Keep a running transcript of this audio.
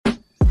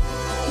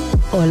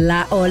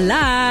Hola,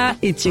 hola.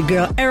 It's your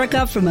girl,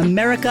 Erica from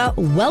America.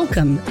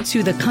 Welcome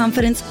to the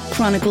Confidence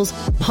Chronicles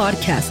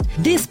podcast.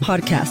 This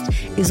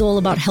podcast is all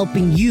about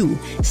helping you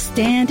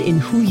stand in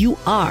who you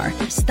are.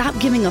 Stop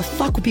giving a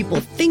fuck what people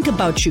think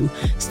about you.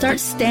 Start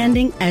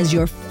standing as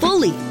your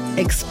fully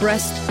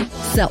expressed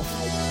self.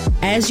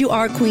 As you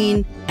are,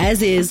 queen,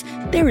 as is,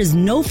 there is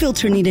no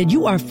filter needed.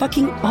 You are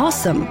fucking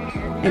awesome.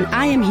 And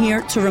I am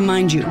here to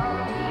remind you,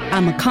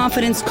 I'm a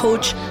confidence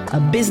coach,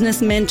 a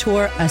business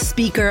mentor, a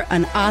speaker,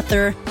 an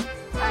author,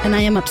 and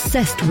I am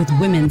obsessed with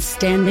women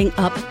standing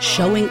up,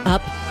 showing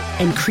up,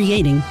 and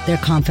creating their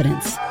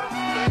confidence.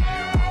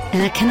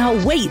 And I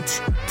cannot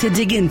wait to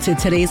dig into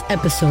today's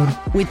episode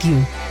with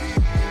you.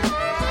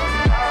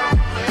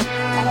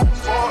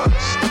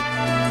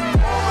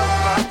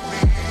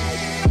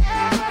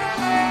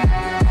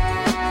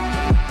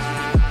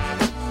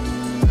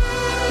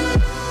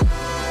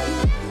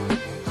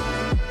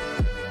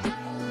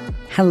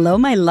 Hello,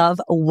 my love.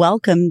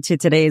 Welcome to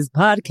today's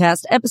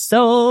podcast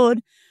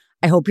episode.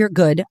 I hope you're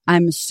good.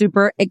 I'm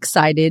super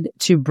excited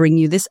to bring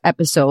you this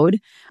episode.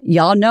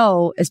 Y'all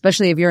know,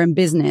 especially if you're in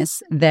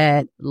business,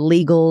 that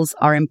legals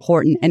are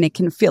important and it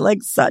can feel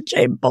like such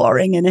a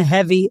boring and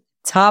heavy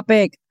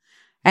topic.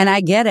 And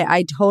I get it.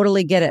 I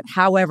totally get it.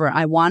 However,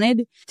 I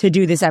wanted to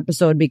do this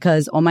episode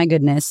because, oh my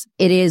goodness,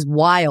 it is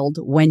wild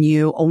when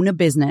you own a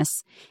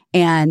business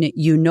and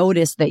you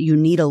notice that you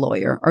need a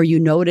lawyer, or you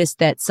notice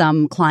that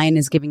some client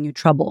is giving you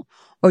trouble,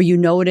 or you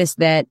notice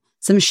that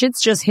some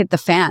shit's just hit the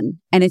fan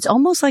and it's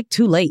almost like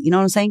too late. You know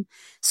what I'm saying?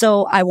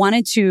 So I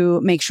wanted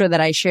to make sure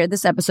that I shared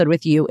this episode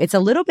with you. It's a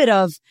little bit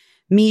of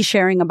me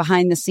sharing a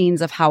behind the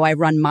scenes of how I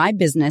run my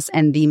business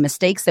and the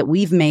mistakes that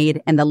we've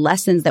made and the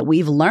lessons that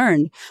we've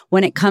learned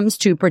when it comes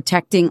to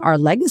protecting our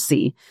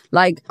legacy.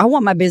 Like, I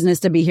want my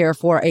business to be here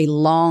for a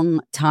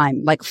long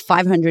time, like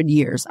 500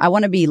 years. I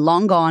want to be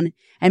long gone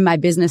and my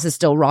business is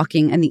still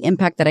rocking and the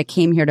impact that I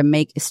came here to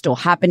make is still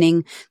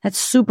happening. That's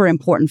super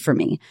important for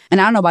me.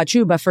 And I don't know about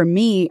you, but for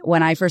me,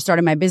 when I first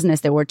started my business,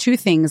 there were two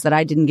things that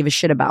I didn't give a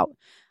shit about.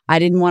 I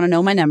didn't want to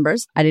know my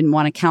numbers. I didn't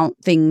want to count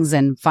things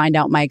and find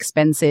out my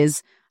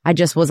expenses. I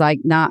just was like,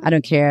 nah, I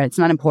don't care. It's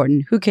not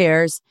important. Who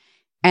cares?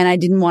 And I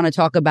didn't want to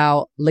talk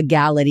about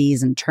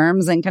legalities and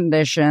terms and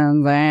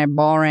conditions,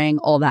 boring,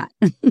 all that.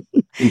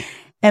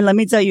 And let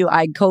me tell you,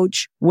 I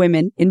coach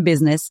women in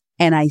business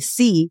and I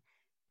see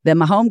that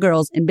my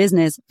homegirls in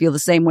business feel the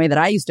same way that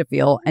I used to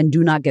feel and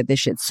do not get this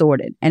shit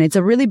sorted. And it's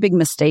a really big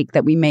mistake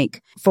that we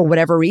make for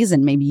whatever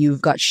reason. Maybe you've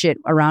got shit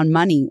around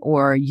money,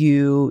 or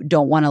you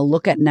don't want to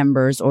look at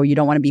numbers, or you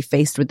don't want to be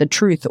faced with the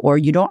truth, or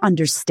you don't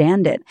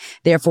understand it.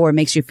 Therefore, it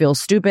makes you feel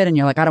stupid and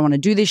you're like, I don't want to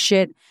do this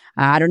shit.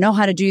 I don't know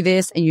how to do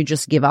this. And you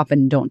just give up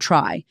and don't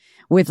try.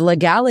 With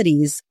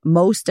legalities,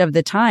 most of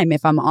the time,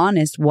 if I'm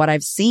honest, what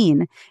I've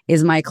seen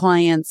is my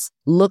clients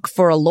look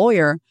for a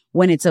lawyer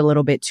when it's a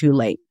little bit too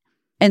late.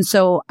 And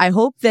so I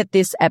hope that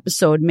this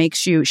episode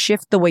makes you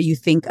shift the way you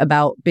think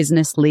about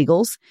business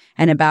legals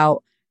and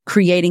about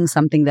creating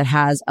something that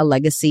has a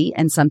legacy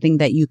and something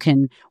that you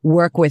can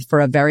work with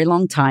for a very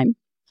long time.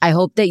 I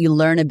hope that you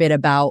learn a bit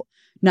about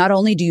not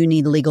only do you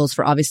need legals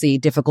for obviously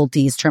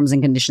difficulties, terms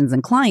and conditions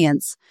and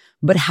clients,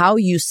 but how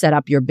you set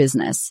up your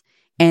business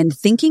and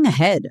thinking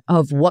ahead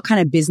of what kind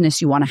of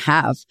business you want to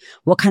have,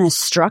 what kind of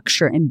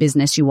structure in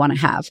business you want to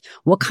have,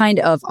 what kind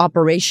of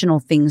operational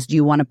things do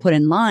you want to put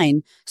in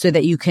line so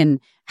that you can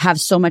have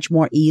so much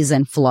more ease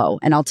and flow.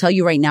 And I'll tell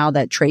you right now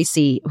that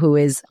Tracey, who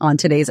is on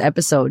today's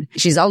episode,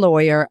 she's a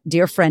lawyer,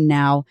 dear friend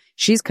now.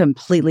 She's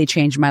completely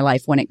changed my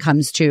life when it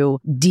comes to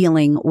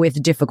dealing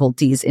with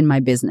difficulties in my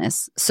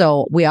business.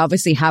 So we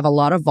obviously have a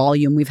lot of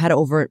volume. We've had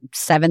over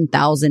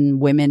 7,000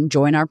 women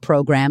join our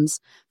programs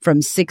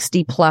from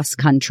 60 plus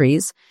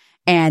countries.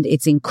 And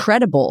it's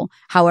incredible.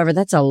 However,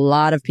 that's a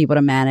lot of people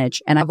to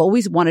manage. And I've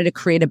always wanted to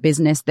create a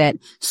business that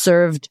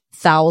served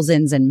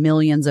thousands and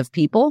millions of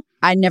people.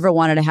 I never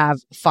wanted to have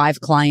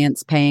 5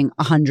 clients paying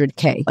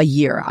 $100K a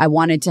year. I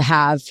wanted to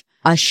have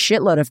a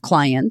shitload of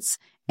clients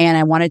and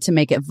I wanted to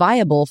make it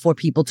viable for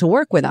people to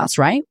work with us,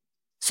 right?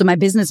 So my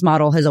business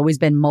model has always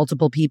been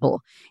multiple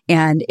people.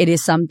 And it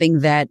is something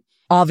that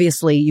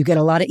obviously you get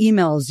a lot of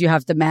emails. You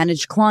have to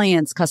manage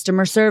clients.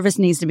 Customer service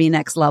needs to be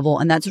next level.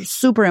 And that's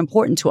super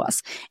important to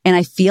us. And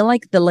I feel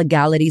like the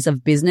legalities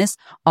of business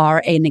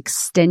are an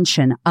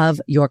extension of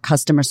your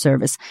customer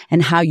service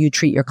and how you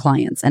treat your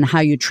clients and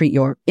how you treat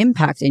your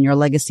impact and your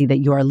legacy that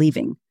you are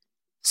leaving.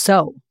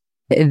 So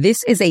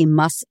this is a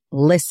must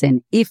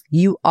listen if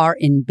you are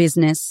in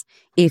business,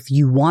 if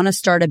you want to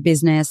start a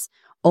business.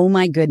 Oh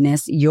my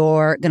goodness,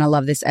 you're going to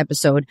love this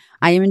episode.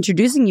 I am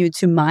introducing you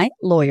to my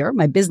lawyer,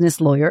 my business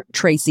lawyer,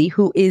 Tracey,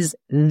 who is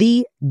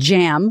the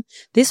jam.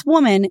 This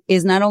woman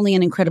is not only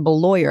an incredible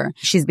lawyer,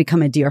 she's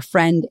become a dear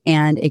friend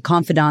and a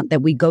confidant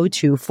that we go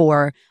to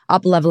for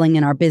up-leveling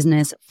in our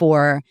business,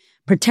 for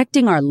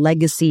protecting our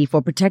legacy,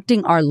 for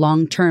protecting our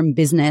long-term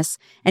business,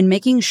 and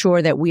making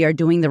sure that we are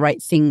doing the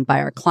right thing by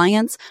our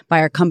clients, by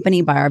our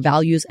company, by our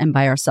values, and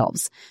by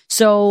ourselves.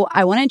 So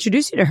I want to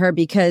introduce you to her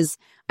because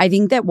I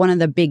think that one of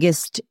the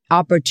biggest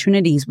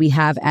opportunities we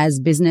have as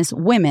business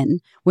women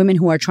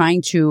who are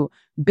trying to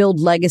build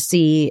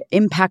legacy,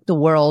 impact the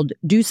world,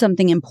 do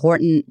something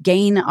important,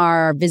 gain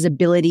our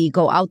visibility,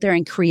 go out there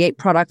and create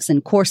products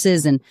and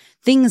courses and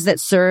things that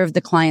serve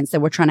the clients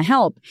that we're trying to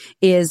help,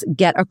 is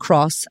get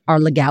across our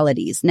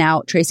legalities.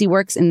 Now, Tracey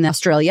works in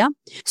Australia.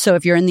 So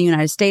if you're in the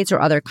United States or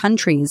other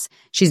countries,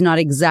 she's not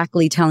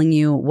exactly telling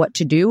you what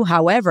to do.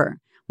 However,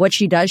 what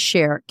she does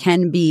share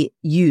can be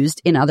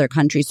used in other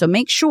countries. So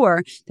make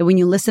sure that when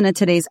you listen to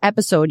today's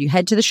episode, you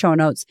head to the show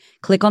notes,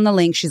 click on the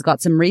link. She's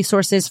got some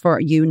resources for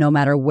you no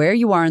matter where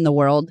you are in the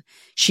world.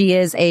 She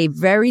is a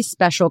very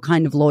special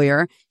kind of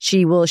lawyer.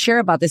 She will share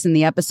about this in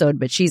the episode,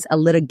 but she's a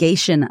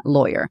litigation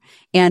lawyer.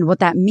 And what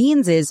that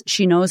means is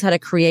she knows how to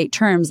create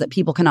terms that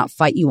people cannot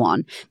fight you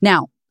on.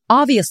 Now,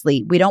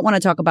 obviously, we don't want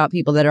to talk about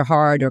people that are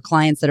hard or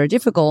clients that are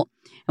difficult.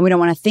 And we don't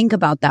want to think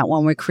about that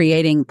when we're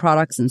creating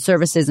products and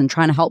services and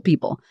trying to help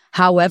people.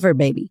 However,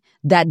 baby,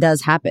 that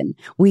does happen.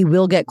 We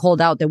will get called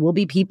out. There will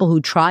be people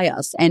who try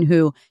us and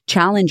who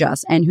challenge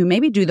us and who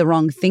maybe do the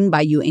wrong thing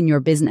by you in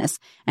your business.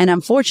 And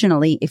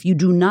unfortunately, if you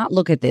do not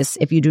look at this,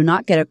 if you do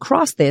not get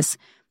across this,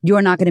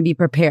 you're not going to be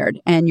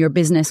prepared and your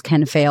business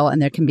can fail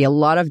and there can be a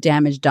lot of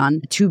damage done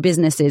to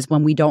businesses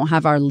when we don't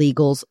have our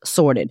legals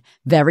sorted.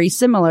 Very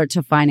similar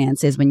to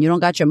finances. When you don't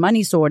got your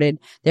money sorted,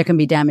 there can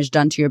be damage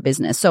done to your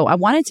business. So I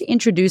wanted to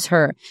introduce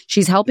her.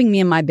 She's helping me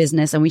in my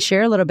business and we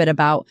share a little bit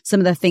about some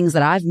of the things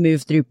that I've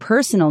moved through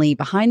personally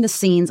behind the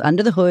scenes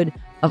under the hood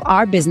of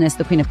our business,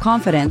 The Queen of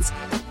Confidence.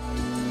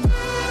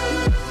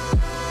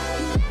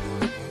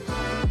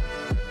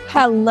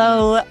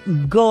 Hello,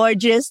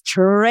 gorgeous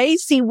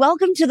Tracey.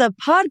 Welcome to the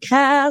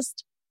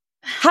podcast.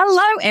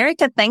 Hello,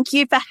 Erica. Thank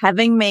you for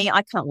having me.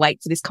 I can't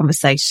wait for this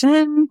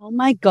conversation. Oh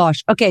my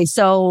gosh. Okay.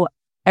 So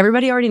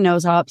everybody already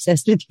knows how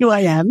obsessed with you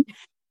I am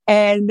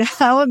and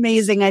how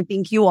amazing I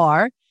think you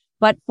are.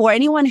 But for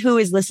anyone who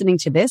is listening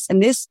to this, and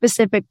this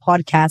specific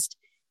podcast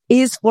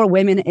is for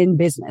women in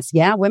business.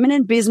 Yeah. Women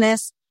in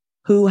business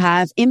who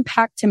have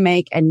impact to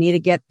make and need to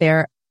get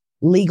their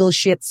legal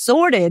shit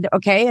sorted.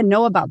 Okay. And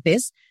know about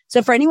this.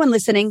 So for anyone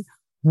listening,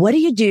 what do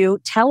you do?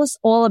 Tell us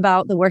all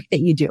about the work that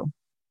you do.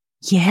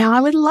 Yeah,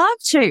 I would love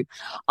to.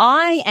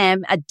 I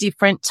am a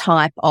different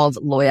type of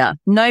lawyer.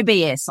 No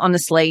BS,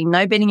 honestly.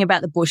 No beating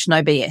about the bush,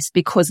 no BS,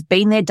 because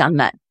been there, done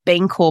that,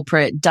 been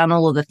corporate, done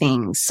all of the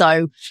things.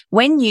 So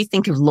when you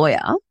think of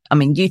lawyer, I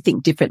mean, you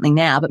think differently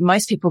now, but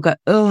most people go,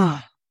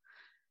 ugh,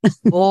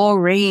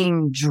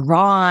 boring,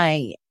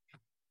 dry,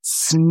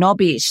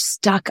 snobbish,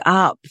 stuck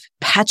up,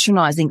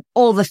 patronizing,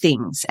 all the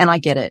things. And I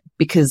get it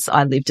because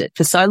I lived it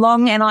for so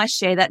long and I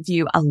share that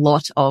view a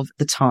lot of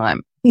the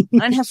time. I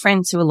don't have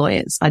friends who are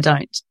lawyers. I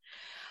don't.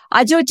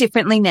 I do it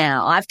differently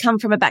now. I've come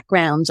from a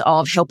background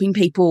of helping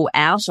people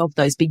out of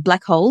those big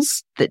black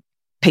holes that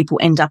people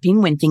end up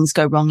in when things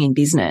go wrong in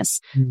business.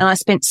 And I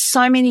spent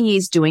so many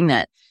years doing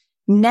that.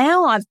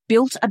 Now I've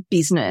built a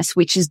business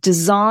which is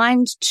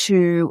designed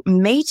to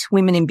meet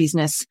women in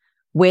business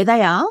where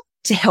they are,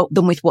 to help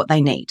them with what they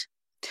need.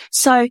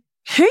 So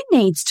who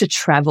needs to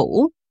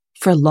travel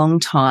for a long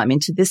time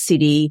into the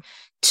city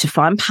to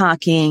find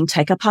parking,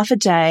 take up half a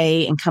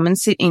day and come and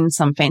sit in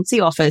some fancy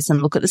office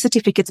and look at the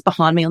certificates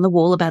behind me on the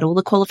wall about all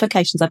the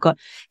qualifications I've got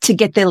to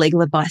get their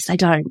legal advice? They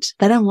don't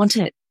want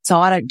it. So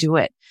I don't do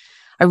it.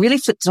 I really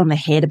flipped it on the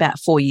head about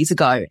 4 years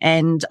ago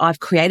and I've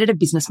created a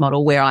business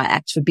model where I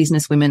act for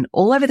business women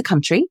all over the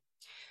country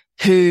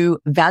who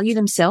value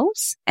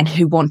themselves and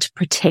who want to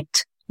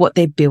protect what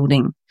they're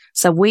building.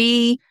 So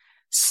we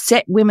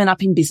set women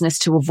up in business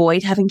to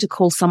avoid having to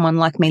call someone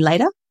like me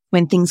later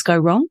when things go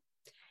wrong.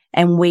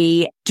 And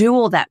we do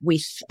all that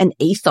with an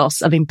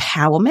ethos of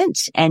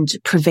empowerment and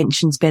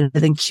prevention's better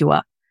than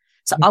cure.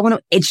 So I want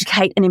to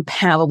educate and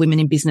empower women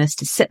in business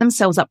to set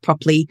themselves up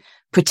properly,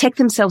 protect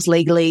themselves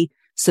legally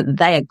so that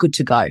they are good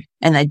to go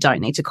and they don't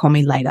need to call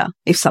me later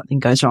if something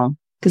goes wrong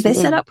because they're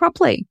set up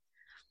properly.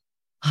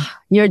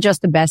 You're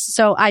just the best.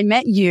 So I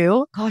met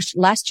you,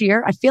 last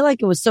year. I feel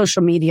like it was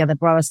social media that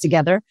brought us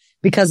together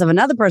because of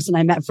another person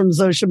I met from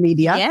social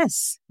media.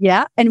 Yes.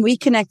 Yeah. And we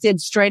connected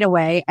straight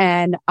away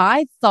and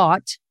I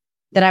thought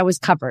that I was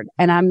covered.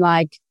 And I'm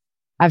like,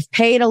 I've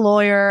paid a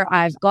lawyer.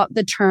 I've got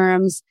the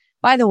terms.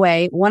 By the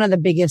way, one of the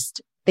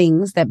biggest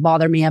things that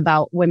bother me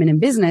about women in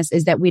business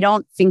is that we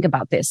don't think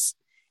about this.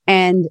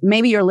 And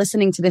maybe you're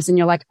listening to this and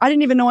you're like, I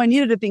didn't even know I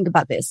needed to think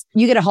about this.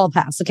 You get a hall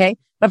pass. Okay.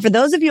 But for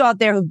those of you out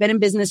there who've been in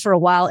business for a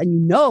while and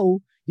you know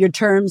your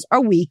terms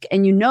are weak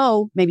and you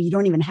know maybe you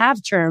don't even have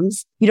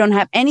terms, you don't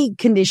have any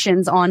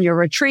conditions on your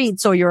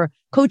retreats or your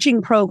coaching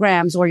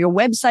programs or your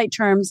website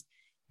terms,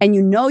 and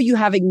you know you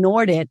have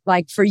ignored it.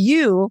 Like for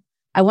you,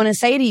 I want to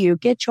say to you,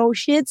 get your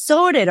shit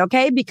sorted.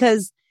 Okay.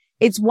 Because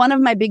it's one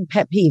of my big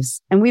pet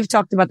peeves. And we've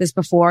talked about this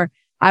before.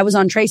 I was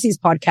on Tracey's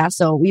podcast,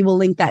 so we will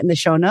link that in the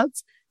show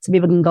notes so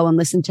people can go and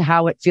listen to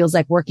how it feels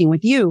like working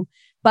with you.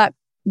 But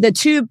the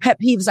two pet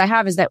peeves I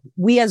have is that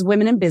we as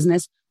women in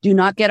business do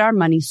not get our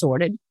money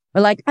sorted.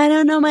 We're like, I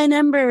don't know my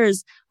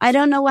numbers. I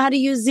don't know how to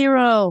use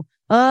zero.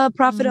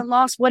 Profit and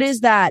loss. What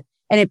is that?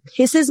 And it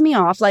pisses me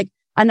off. Like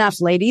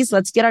enough, ladies.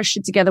 Let's get our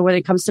shit together when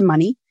it comes to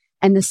money.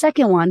 And the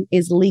second one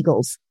is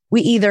legals.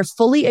 We either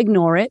fully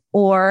ignore it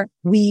or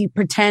we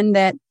pretend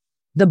that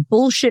the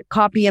bullshit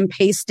copy and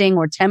pasting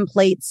or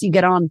templates you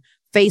get on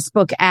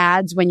Facebook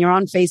ads when you're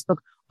on Facebook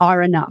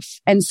are enough.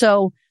 And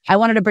so I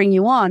wanted to bring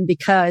you on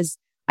because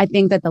I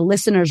think that the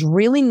listeners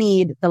really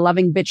need the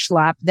loving bitch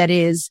slap that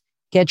is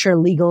get your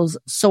legals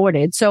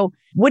sorted. So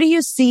what do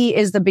you see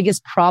is the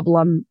biggest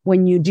problem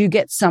when you do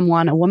get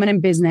someone, a woman in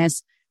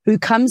business, who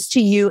comes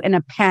to you in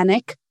a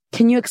panic?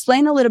 Can you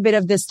explain a little bit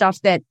of this stuff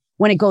that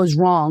when it goes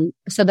wrong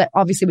so that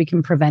obviously we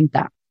can prevent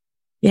that?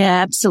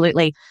 Yeah,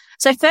 absolutely.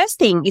 So first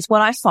thing is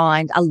what I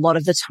find a lot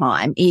of the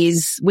time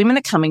is women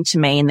are coming to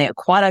me and they're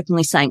quite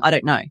openly saying, I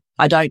don't know.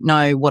 I don't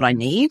know what I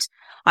need.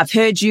 I've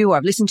heard you or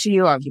I've listened to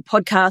you or your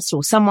podcast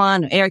or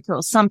someone or Erica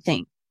or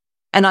something,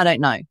 and I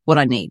don't know what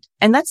I need.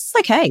 And that's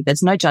okay.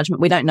 There's no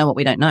judgment. We don't know what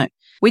we don't know.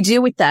 We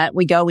deal with that.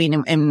 We go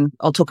in and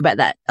I'll talk about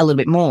that a little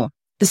bit more.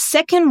 The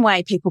second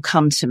way people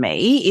come to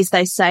me is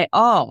they say,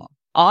 oh,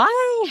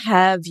 I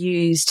have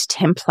used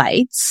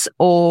templates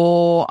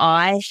or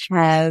I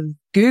have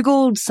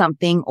Googled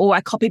something or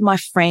I copied my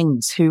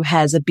friend who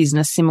has a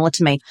business similar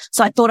to me.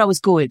 So I thought I was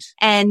good.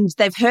 And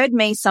they've heard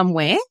me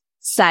somewhere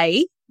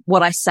say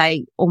what I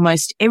say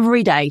almost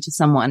every day to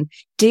someone,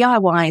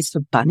 DIY is for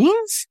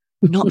Bunnings,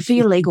 not for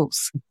your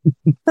legals.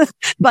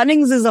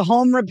 Bunnings is a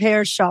home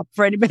repair shop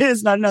for anybody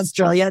who's not in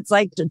Australia. It's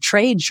like a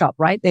trade shop,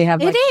 right? They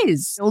have it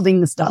is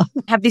building the stuff.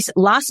 Have this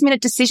last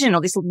minute decision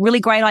or this really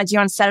great idea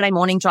on Saturday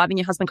morning, driving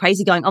your husband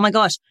crazy going, oh my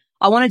gosh,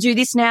 I want to do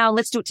this now.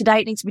 Let's do it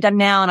today. It needs to be done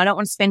now. And I don't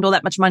want to spend all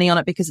that much money on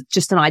it because it's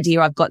just an idea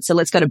I've got. So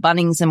let's go to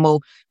Bunnings and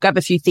we'll grab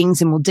a few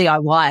things and we'll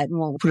DIY it and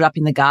we'll put it up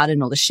in the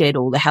garden or the shed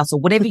or the house or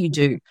whatever you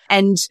do.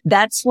 And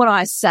that's what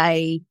I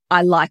say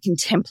I liken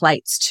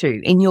templates to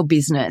in your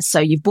business.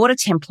 So you've bought a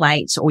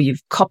template or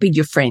you've copied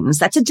your friends.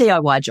 That's a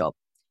DIY job.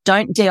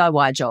 Don't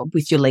DIY job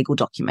with your legal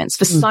documents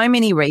for so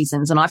many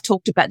reasons. And I've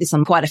talked about this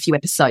on quite a few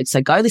episodes.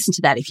 So go listen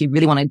to that if you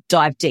really want to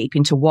dive deep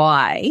into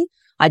why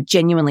I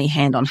genuinely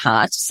hand on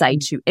heart say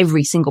to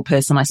every single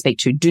person I speak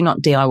to, do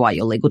not DIY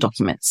your legal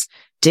documents.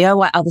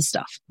 DIY other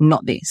stuff,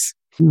 not this.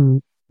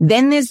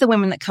 Then there's the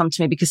women that come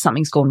to me because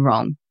something's gone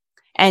wrong.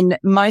 And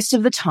most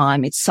of the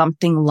time it's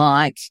something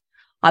like,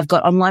 I've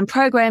got online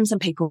programs and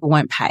people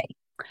won't pay.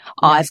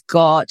 I've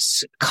got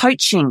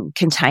coaching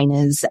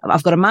containers.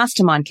 I've got a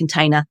mastermind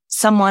container.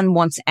 Someone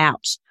wants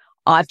out.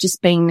 I've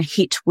just been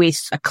hit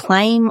with a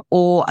claim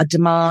or a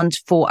demand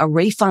for a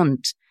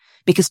refund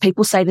because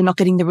people say they're not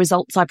getting the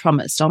results I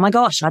promised. Oh my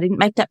gosh, I didn't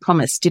make that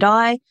promise. Did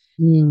I?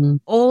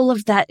 All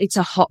of that, it's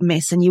a hot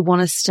mess and you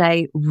want to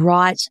stay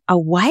right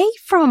away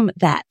from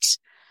that.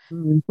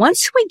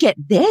 Once we get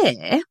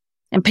there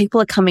and people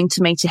are coming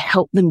to me to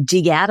help them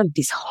dig out of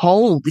this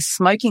hole, this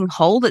smoking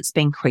hole that's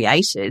been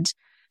created,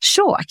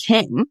 sure, I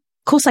can.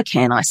 Of course I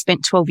can. I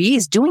spent 12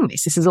 years doing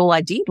this. This is all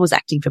I did was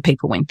acting for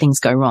people when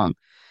things go wrong.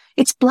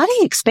 It's bloody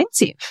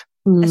expensive.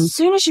 As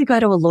soon as you go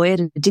to a lawyer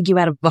to dig you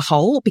out of a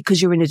hole because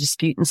you're in a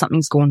dispute and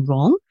something's gone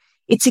wrong,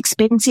 it's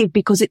expensive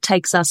because it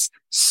takes us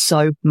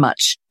so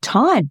much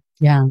time.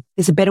 Yeah.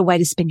 There's a better way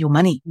to spend your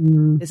money.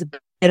 There's a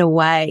better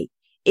way.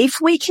 If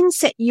we can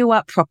set you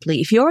up properly,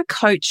 if you're a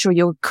coach or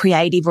you're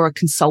creative or a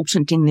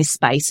consultant in this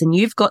space and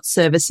you've got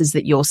services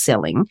that you're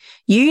selling,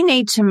 you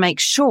need to make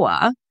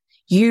sure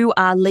you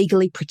are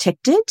legally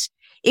protected.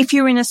 If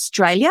you're in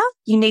Australia,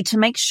 you need to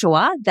make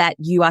sure that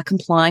you are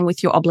complying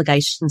with your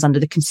obligations under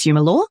the consumer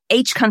law.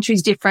 Each country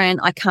is different.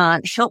 I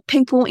can't help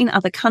people in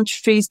other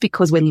countries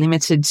because we're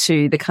limited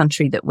to the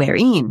country that we're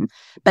in.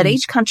 But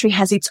each country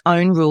has its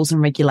own rules and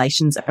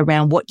regulations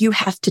around what you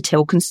have to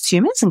tell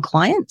consumers and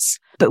clients,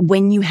 but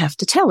when you have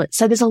to tell it.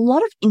 So there's a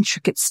lot of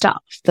intricate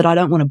stuff that I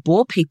don't want to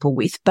bore people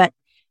with, but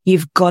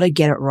you've got to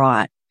get it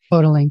right.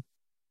 Totally.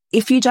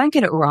 If you don't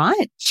get it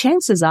right,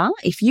 chances are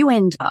if you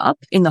end up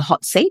in the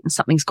hot seat and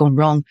something's gone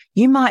wrong,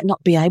 you might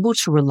not be able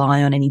to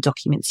rely on any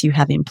documents you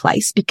have in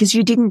place because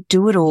you didn't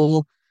do it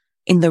all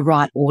in the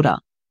right order.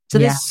 So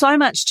there's so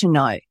much to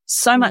know,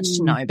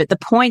 But the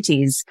point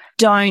is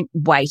don't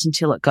wait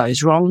until it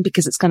goes wrong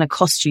because it's going to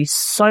cost you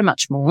so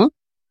much more.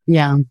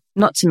 Yeah.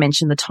 Not to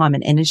mention the time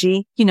and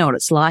energy. You know what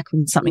it's like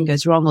when something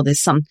goes wrong or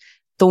there's some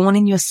thorn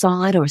in your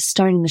side or a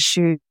stone in the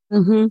shoe.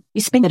 You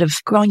spend it of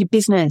growing your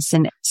business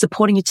and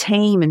supporting your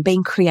team and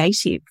being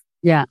creative.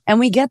 Yeah.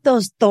 And we get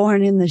those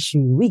thorn in the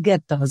shoe. We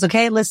get those.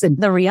 Okay. Listen,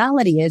 the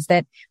reality is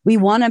that we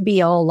want to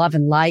be all love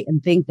and light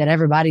and think that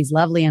everybody's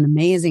lovely and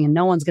amazing and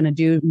no one's going to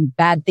do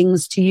bad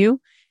things to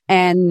you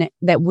and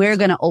that we're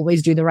going to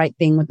always do the right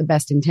thing with the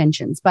best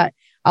intentions. But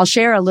I'll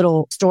share a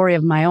little story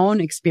of my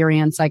own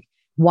experience, like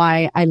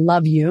why I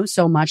love you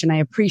so much. And I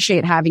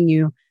appreciate having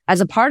you as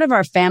a part of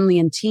our family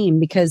and team,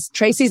 because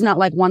Tracey's not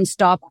like one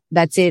stop.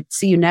 That's it.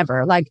 See you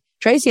never. Like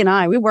Tracey and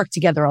I, we work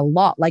together a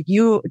lot. Like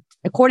you,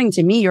 according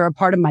to me, you're a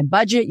part of my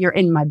budget. You're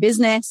in my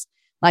business.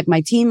 Like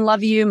my team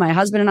love you. My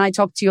husband and I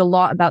talk to you a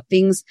lot about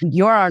things.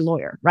 You're our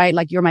lawyer, right?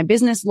 Like you're my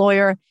business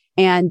lawyer.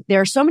 And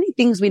there are so many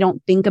things we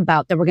don't think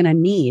about that we're going to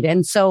need.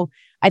 And so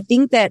I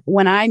think that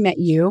when I met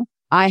you,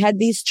 I had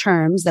these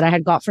terms that I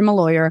had got from a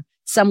lawyer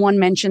someone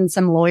mentioned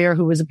some lawyer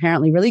who was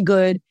apparently really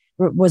good,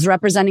 was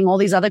representing all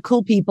these other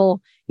cool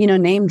people,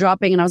 name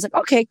dropping. And I was like,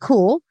 okay,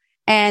 cool.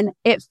 And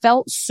it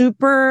felt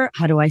super,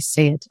 how do I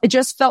say it? It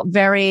just felt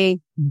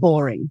very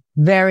boring,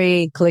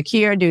 very click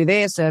here, do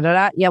this, da, da,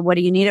 da. Yeah. What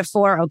do you need it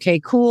for? Okay,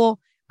 cool.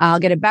 I'll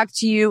get it back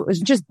to you. It was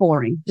just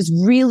boring, just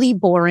really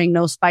boring.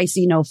 No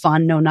spicy, no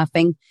fun, no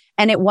nothing.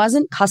 And it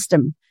wasn't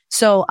custom.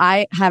 So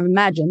I have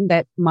imagined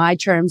that my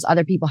terms,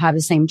 other people have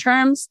the same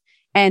terms.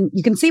 And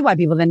you can see why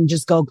people then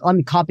just go, let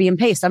me copy and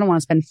paste. I don't want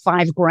to spend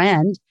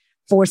 $5,000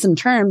 for some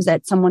terms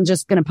that someone's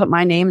just going to put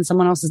my name and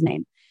someone else's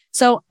name.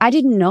 So I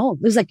didn't know. It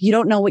was like, you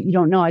don't know what you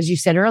don't know, as you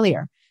said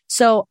earlier.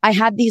 So I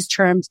had these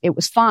terms. It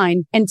was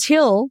fine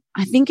until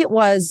I think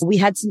we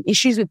had some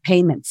issues with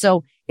payment.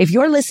 So if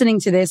you're listening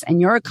to this and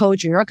you're a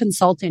coach or you're a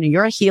consultant or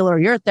you're a healer or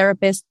you're a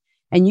therapist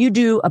and you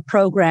do a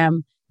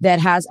program that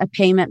has a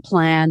payment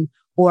plan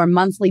or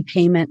monthly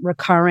payment,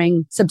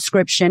 recurring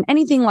subscription,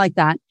 anything like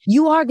that,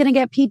 you are going to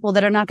get people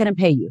that are not going to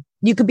pay you.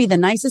 You could be the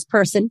nicest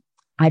person.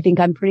 I think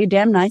I'm pretty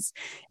damn nice.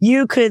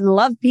 You could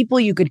love people.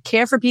 You could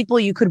care for people.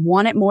 You could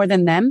want it more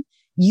than them.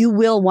 You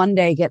will one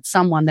day get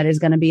someone that is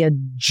going to be a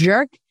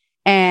jerk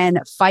and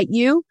fight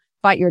your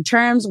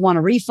terms, want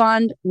a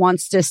refund,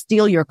 wants to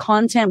steal your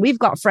content. We've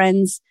got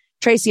friends,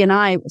 Tracey and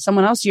I,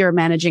 someone else you're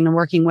managing and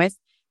working with,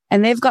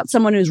 and they've got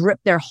someone who's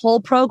ripped their whole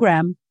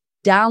program,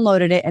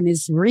 downloaded it, and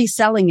is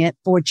reselling it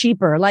for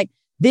cheaper. Like,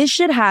 this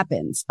shit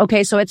happens.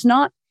 Okay. So it's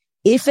not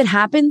if it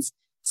happens,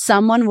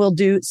 someone will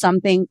do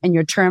something and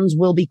your terms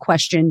will be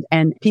questioned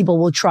and people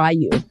will try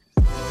you.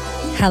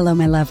 Hello,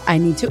 my love. I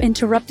need to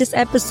interrupt this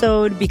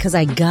episode because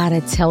I gotta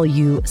tell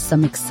you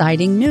some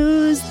exciting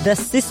news. The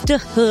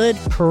Sisterhood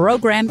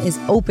program is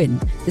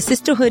open. The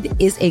Sisterhood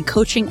is a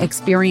coaching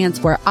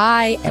experience where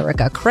I,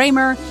 Erica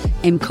Kramer,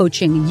 am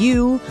coaching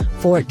you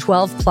for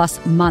 12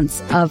 plus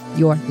months of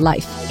your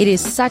life. It is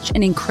such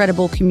an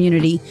incredible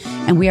community,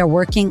 and we are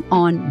working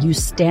on you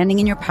standing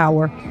in your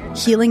power,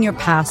 healing your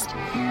past,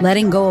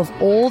 letting go of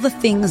all the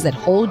things that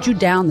hold you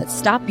down, that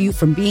stop you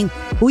from being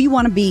who you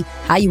want to be,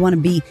 how you want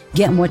to be,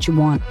 getting what you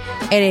want.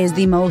 It is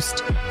the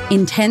most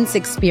intense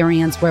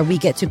experience where we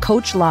get to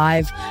coach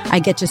live. I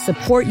get to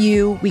support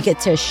you. We get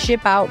to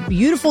ship out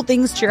beautiful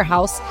things to your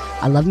house.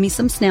 I love me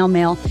some snail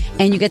mail.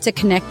 And you get to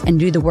connect and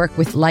do the work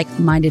with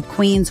like-minded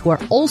queens who are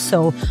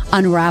also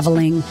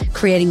unraveling,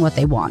 creating what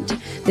they want.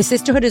 The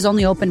Sisterhood is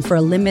only open for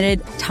a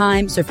limited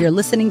time. So if you're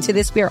listening to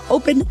this, we are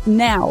open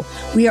now.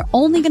 We are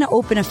only going to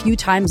open a few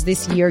times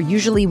this year.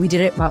 Usually we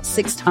did it about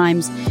 6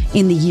 times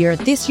in the year.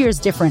 This year is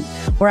different.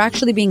 We're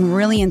actually being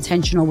really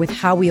intentional with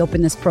how we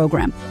open this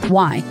program.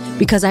 Why?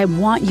 Because I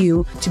want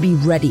you to be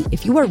ready.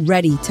 If you are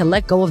ready to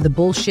let go of the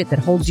bullshit that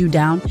holds you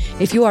down,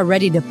 if you are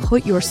ready to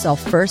put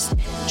yourself first,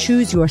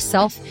 choose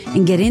yourself,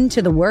 and get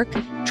into the work,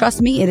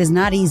 trust me, it is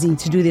not easy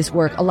to do this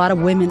work. A lot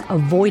of women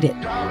avoid it.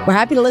 We're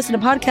happy to listen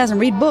to podcasts and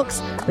read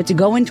books, but to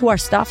go into our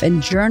stuff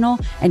and journal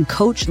and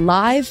coach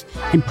live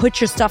and put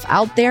your stuff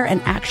out there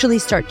and actually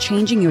start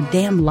changing your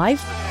damn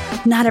life,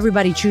 not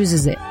everybody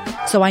chooses it.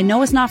 So I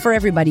know it's not for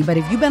everybody, but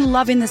if you've been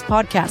loving this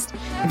podcast,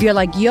 if you're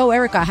like, yo,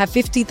 Erica, I have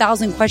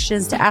 50,000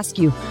 questions to ask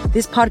you,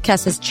 this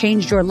podcast has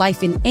changed your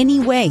life in any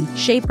way,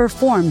 shape, or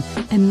form,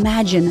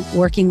 imagine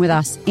working with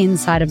us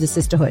inside of the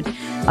Sisterhood.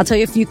 I'll tell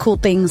you a few cool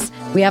things.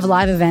 We have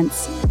live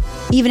events.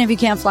 Even if you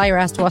can't fly your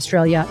ass to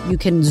Australia, you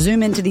can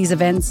Zoom into these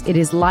events. It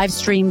is live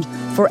streamed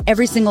for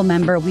every single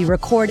member. We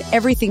record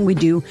everything we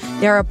do.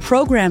 There are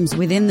programs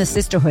within the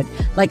Sisterhood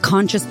like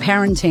conscious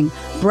parenting,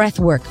 breath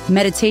work,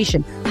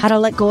 meditation, how to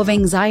let go of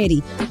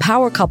anxiety,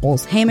 power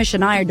couples. Hamish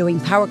and I are doing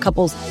power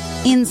couples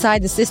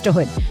inside the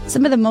Sisterhood.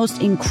 Some of the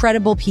most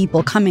incredible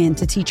people come in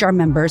to teach our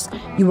members.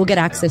 You will get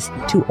access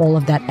to all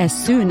of that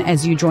as soon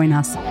as you join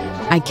us.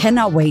 I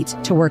cannot wait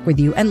to work with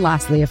you. And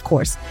lastly, of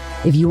course,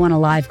 if you want to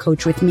live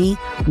coach with me,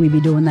 we be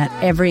doing that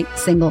every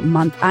single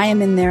month. I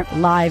am in there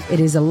live.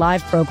 It is a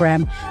live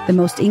program, the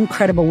most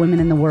incredible women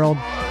in the world.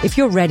 If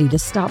you're ready to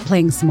stop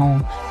playing small,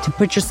 to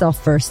put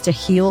yourself first, to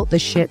heal the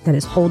shit that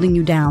is holding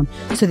you down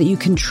so that you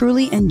can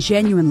truly and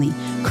genuinely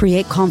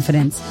create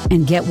confidence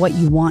and get what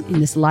you want in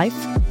this life,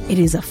 it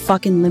is a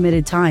fucking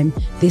limited time,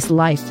 this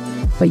life.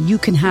 But you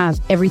can have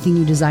everything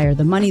you desire,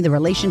 the money, the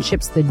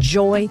relationships, the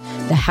joy,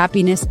 the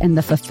happiness, and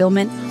the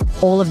fulfillment.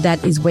 All of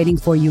that is waiting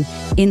for you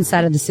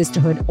inside of the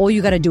Sisterhood. All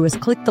you got to do is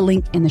click the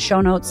link in the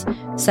show notes,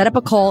 set up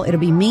a call. It'll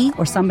be me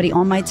or somebody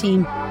on my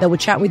team that will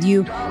chat with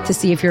you to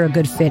see if you're a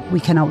good fit. We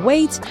cannot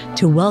wait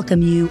to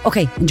welcome you.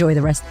 Okay, enjoy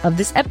the rest of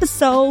this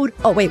episode.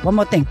 Oh, wait, one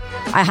more thing.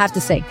 I have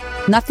to say,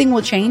 nothing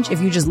will change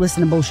if you just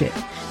listen to bullshit.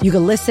 You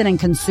could listen and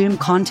consume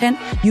content.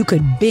 You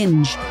could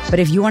binge. But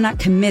if you are not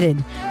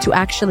committed to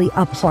actually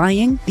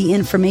applying the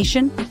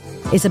information,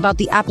 it's about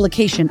the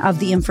application of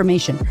the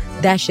information.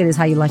 That shit is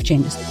how your life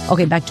changes.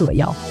 Okay, back to it,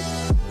 y'all.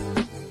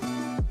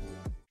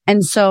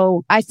 And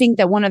so I think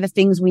that one of the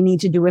things we need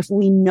to do, if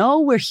we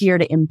know we're here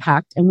to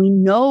impact and we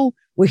know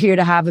we're here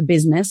to have a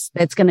business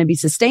that's going to be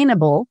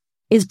sustainable,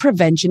 is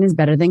prevention is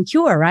better than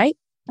cure, right?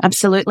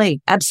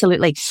 Absolutely.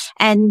 Absolutely.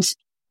 And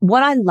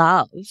what I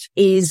love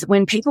is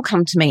when people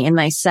come to me and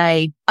they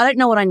say, I don't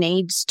know what I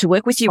need to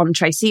work with you on,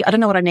 Tracey. I don't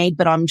know what I need,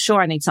 but I'm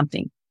sure I need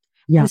something.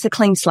 Yeah. It's a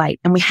clean slate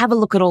and we have a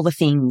look at all the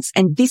things.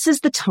 And this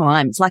is the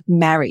time. It's like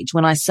marriage.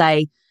 When I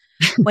say,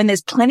 when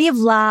there's plenty of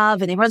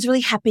love and everyone's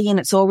really happy and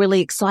it's all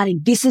really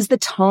exciting, this is the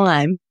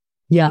time.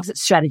 Yeah. Exit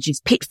strategies,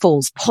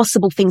 pitfalls,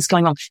 possible things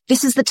going on.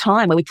 This is the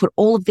time where we put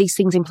all of these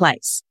things in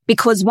place,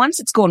 because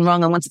once it's gone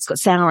wrong and once it's got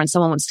sour and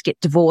someone wants to get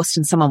divorced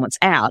and someone wants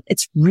out,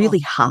 it's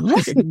really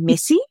hard and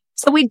messy.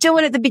 So we do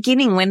it at the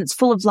beginning when it's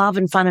full of love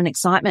and fun and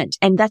excitement.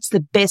 And that's the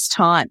best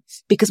time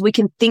because we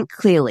can think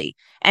clearly.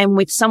 And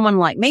with someone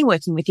like me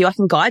working with you, I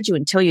can guide you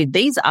and tell you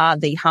these are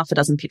the half a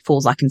dozen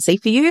pitfalls I can see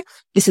for you.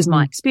 This is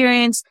my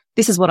experience.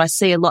 This is what I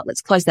see a lot.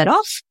 Let's close that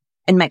off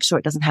and make sure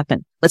it doesn't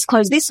happen. Let's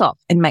close this off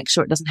and make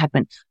sure it doesn't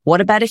happen.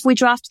 What about if we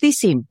draft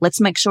this in? Let's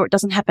make sure it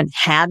doesn't happen.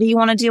 How do you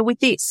want to deal with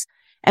this?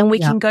 And we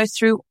can go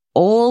through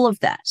all of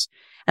that.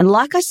 And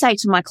like I say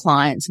to my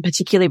clients, and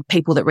particularly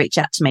people that reach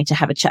out to me to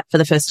have a chat for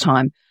the first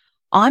time,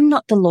 I'm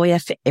not the lawyer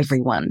for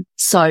everyone.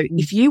 So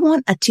if you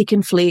want a tick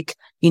and flick,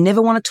 you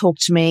never want to talk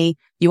to me,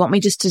 you want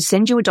me just to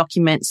send you a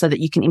document so that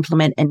you can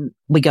implement and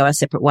we go our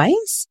separate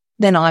ways,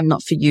 then I'm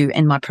not for you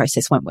and my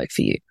process won't work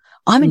for you.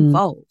 I'm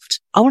involved.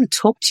 I want to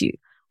talk to you.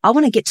 I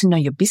want to get to know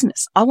your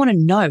business. I want to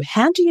know,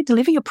 how do you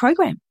deliver your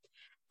program?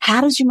 How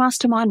does your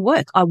mastermind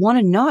work? I want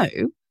to know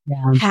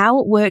how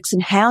it works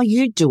and how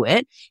you do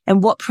it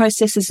and what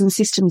processes and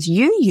systems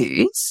you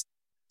use,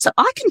 so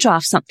I can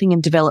draft something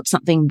and develop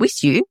something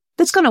with you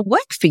that's going to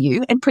work for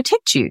you and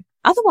protect you.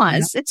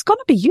 Otherwise, it's going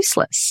to be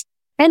useless.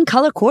 And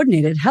color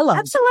coordinated. Hello.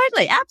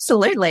 Absolutely.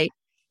 Absolutely.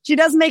 She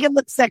does make it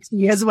look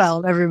sexy as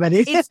well,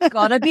 everybody. It's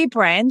got to be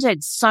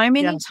branded. So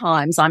many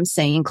times I'm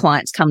seeing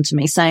clients come to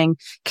me saying,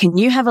 can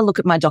you have a look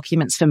at my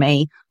documents for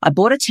me? I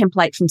bought a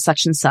template from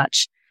such and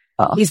such.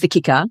 Here's the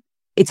kicker.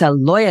 It's a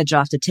lawyer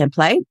drafted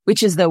template,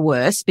 which is the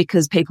worst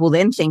because people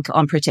then think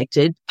I'm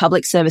protected.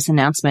 Public service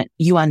announcement.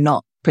 You are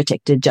not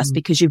protected just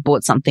because you've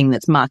bought something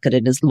that's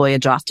marketed as lawyer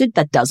drafted.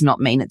 That does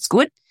not mean it's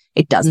good.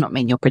 It does not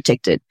mean you're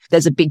protected.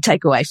 There's a big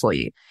takeaway for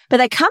you. But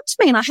they come to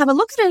me and I have a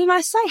look at it and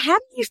I say, how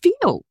do you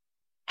feel?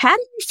 How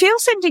do you feel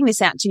sending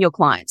this out to your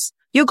clients?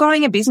 You're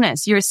growing a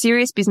business. You're a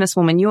serious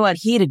businesswoman. You are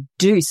here to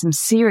do some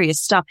serious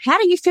stuff. How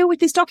do you feel with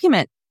this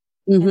document?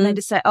 And they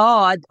just say,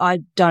 oh, I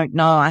don't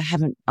know. I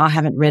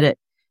haven't read it,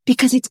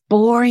 because it's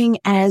boring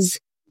as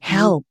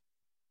hell.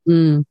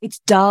 It's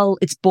dull.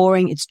 It's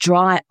boring. It's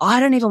dry. I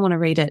don't even want to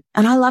read it.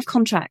 And I love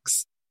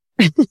contracts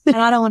and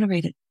I don't want to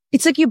read it.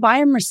 It's like you buy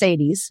a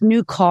Mercedes,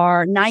 new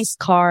car, nice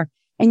car,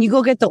 and you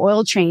go get the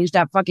oil changed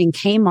at fucking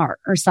Kmart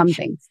or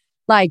something.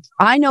 Like,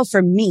 I know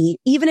for me,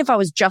 even if I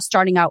was just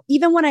starting out,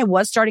 even when I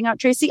was starting out,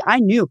 Tracey, I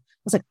knew,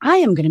 I was like, I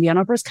am going to be on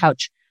Oprah's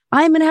couch.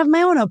 I'm going to have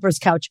my own Oprah's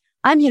couch.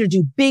 I'm here to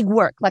do big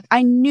work. Like,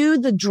 I knew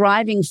the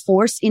driving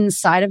force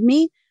inside of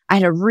me. I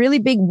had a really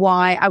big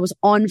why. I was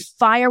on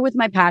fire with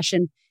my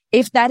passion.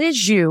 If that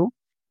is you,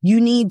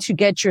 you need to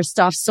get your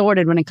stuff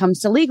sorted when it comes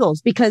to legals,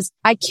 because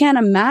I can't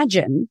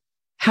imagine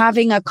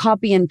having a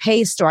copy and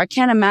paste, or I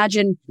can't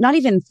imagine not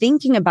even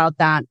thinking about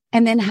that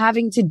and then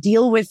having to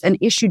deal with an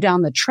issue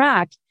down the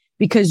track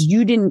because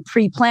you didn't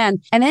pre-plan,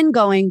 and then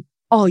going,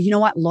 oh, you know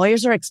what?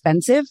 Lawyers are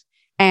expensive.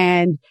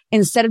 And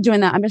instead of doing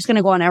that, I'm just going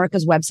to go on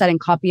Erica's website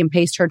and copy and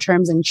paste her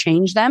terms and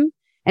change them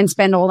and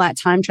spend all that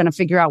time trying to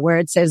figure out where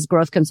it says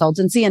growth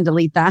consultancy and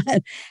delete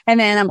that. And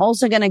then I'm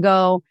also going to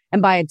go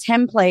and buy a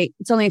template.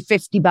 It's only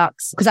 $50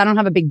 because I don't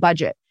have a big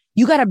budget.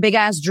 You got a big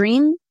ass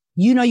dream.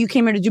 You know, you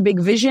came here to do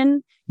big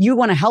vision. You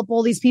want to help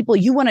all these people.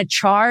 You want to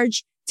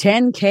charge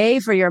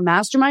 $10K for your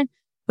mastermind,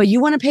 but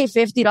you want to pay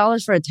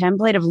 $50 for a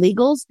template of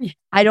legals?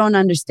 I don't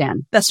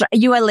understand. That's right.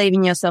 You are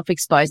leaving yourself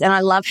exposed. And I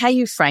love how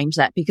you framed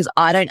that, because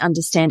I don't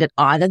understand it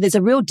either. There's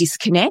a real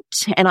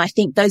disconnect. And I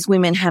think those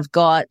women have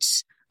got,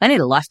 they need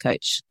a life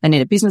coach. They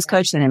need a business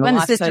coach. They need a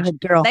life coach.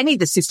 Girl. They need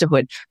the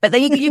sisterhood. But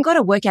then you've got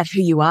to work out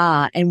who you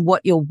are and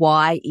what your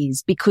why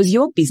is, because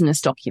your business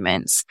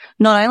documents,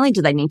 not only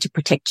do they need to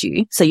protect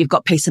you, so you've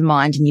got peace of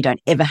mind and you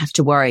don't ever have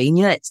to worry, and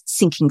you know that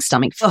sinking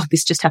stomach, oh,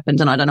 this just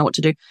happened and I don't know what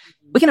to do.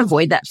 We can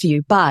avoid that for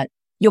you. But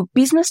your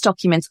business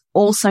documents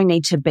also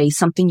need to be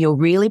something you're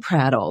really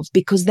proud of,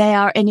 because they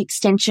are an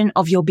extension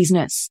of your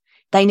business.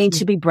 They need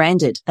to be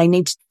branded. They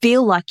need to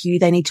feel like you.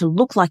 They need to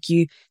look like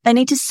you. They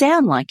need to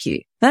sound like you.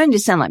 They don't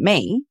just sound like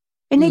me.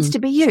 It needs to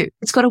be you.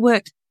 It's got to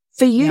work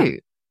for you.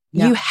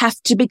 Yeah. You have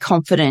to be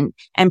confident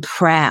and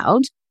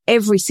proud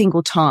every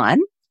single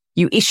time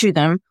you issue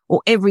them,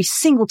 or every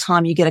single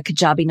time you get a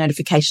Kajabi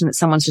notification that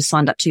someone's just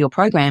signed up to your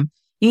program.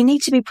 You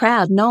need to be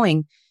proud,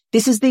 knowing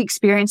this is the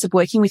experience of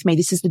working with me.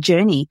 This is the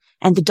journey,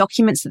 and the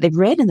documents that they've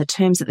read and the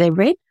terms that they've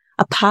read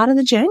are part of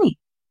the journey.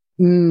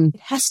 It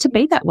has to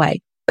be that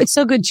way. It's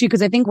so good too,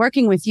 because I think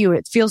working with you,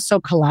 it feels so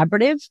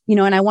collaborative, you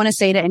know, and I want to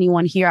say to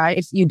anyone here,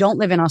 if you don't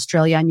live in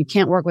Australia and you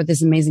can't work with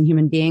this amazing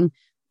human being,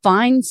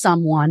 find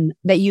someone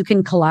that you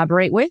can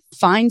collaborate with.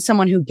 Find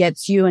someone who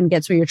gets you and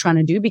gets what you're trying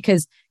to do,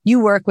 because you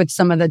work with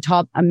some of the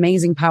top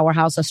amazing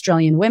powerhouse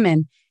Australian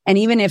women. And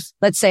even if,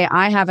 let's say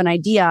I have an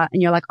idea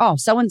and you're like, oh,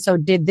 so-and-so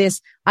did this.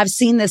 I've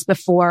seen this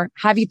before.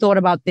 Have you thought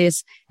about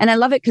this? And I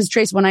love it because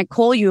Trace, when I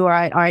call you or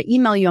I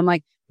email you, I'm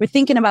like, we're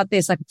thinking about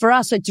this. Like for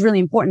us, it's really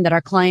important that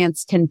our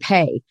clients can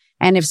pay.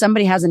 And if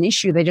somebody has an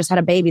issue, they just had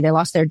a baby, they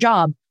lost their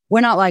job.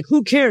 We're not like,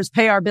 who cares?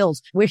 Pay our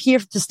bills. We're here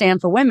to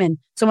stand for women.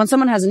 So when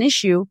someone has an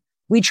issue,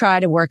 we try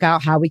to work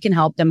out how we can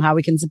help them, how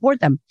we can support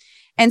them.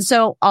 And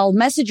so I'll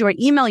message you or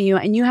email you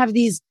and you have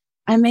these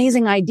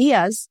amazing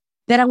ideas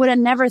that I would have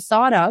never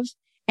thought of.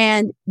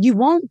 And you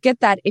won't get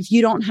that if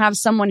you don't have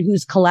someone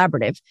who's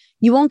collaborative.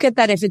 You won't get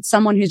that if it's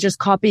someone who's just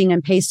copying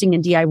and pasting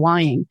and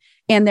DIYing.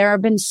 And there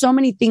have been so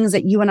many things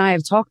that you and I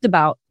have talked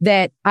about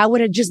that I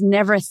would have just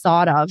never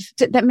thought of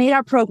that made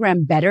our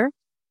program better,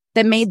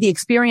 that made the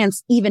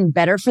experience even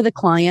better for the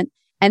client,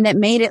 and that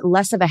made it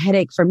less of a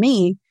headache for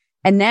me.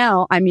 And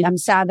now, I mean, I'm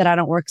sad that I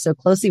don't work so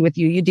closely with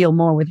you. You deal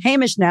more with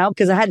Hamish now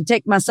because I had to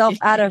take myself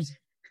out of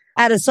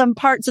some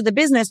parts of the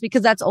business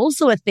because that's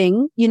also a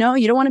thing. You know,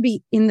 you don't want to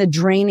be in the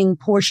draining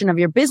portion of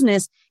your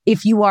business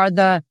if you are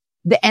the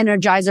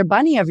energizer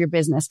bunny of your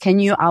business. Can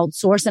you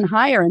outsource and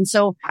hire? And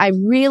so I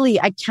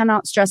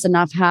cannot stress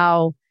enough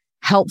how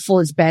helpful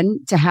it's been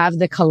to have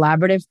the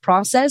collaborative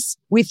process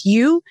with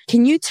you.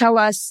 Can you tell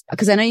us,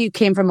 because I know you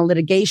came from a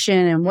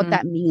litigation and what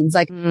that means,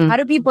 like how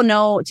do people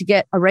know to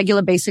get a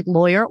regular basic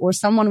lawyer or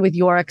someone with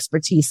your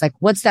expertise? Like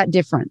what's that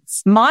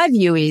difference? My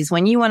view is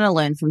when you want to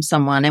learn from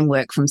someone and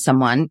work from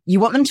someone, you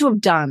want them to have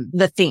done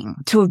the thing,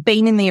 to have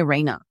been in the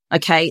arena.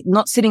 Okay.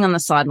 Not sitting on the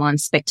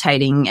sidelines,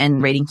 spectating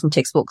and reading from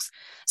textbooks.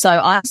 So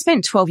I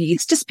spent 12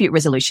 years dispute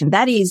resolution.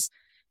 That is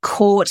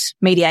court,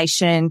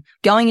 mediation,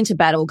 going into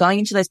battle, going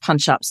into those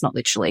punch-ups, not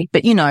literally,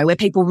 but you know, where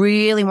people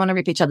really want to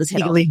rip each other's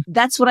head off.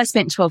 That's what I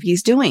spent 12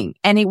 years doing.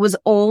 And it was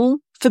all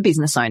for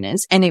business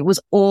owners and it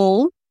was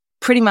all,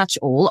 pretty much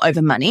all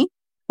over money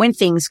when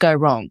things go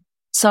wrong.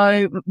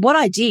 So what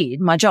I did,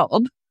 my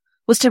job,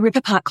 was to rip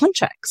apart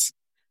contracts,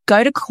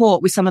 go to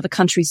court with some of the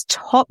country's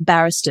top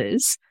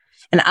barristers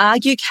and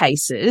argue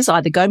cases,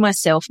 either go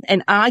myself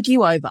and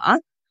argue over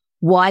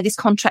why this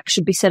contract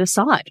should be set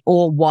aside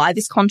or why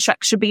this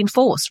contract should be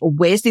enforced or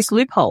where's this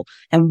loophole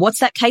and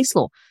what's that case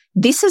law.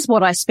 This is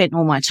what I spent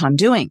all my time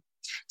doing.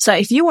 So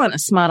if you want a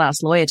smart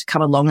ass lawyer to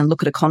come along and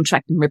look at a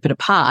contract and rip it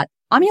apart,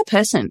 I'm your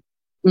person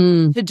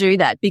to do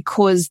that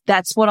because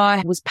that's what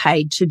I was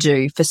paid to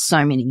do for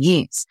so many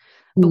years.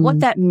 But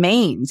what that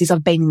means is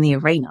I've been in the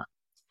arena.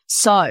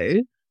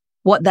 So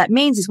what that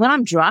means is when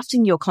I'm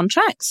drafting your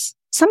contracts,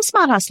 some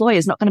smart ass lawyer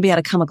is not going to be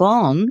able to come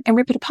along and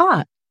rip it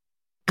apart.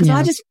 Because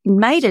I just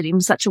made it in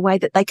such a way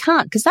that they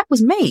can't, because that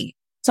was me.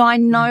 So I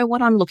know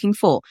what I'm looking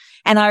for.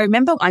 And I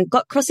remember I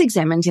got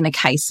cross-examined in a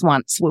case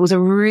once. It was a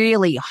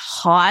really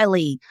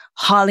highly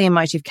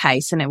emotive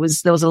case. And there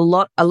was a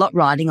lot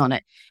riding on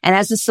it. And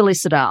as a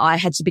solicitor, I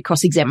had to be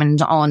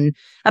cross-examined on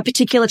a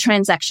particular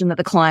transaction that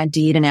the client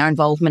did and our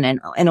involvement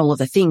and all of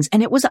the things.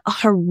 And it was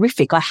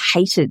horrific. I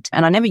hated,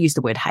 and I never used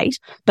the word hate,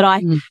 but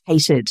I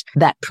hated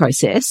that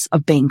process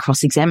of being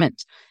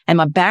cross-examined. And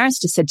my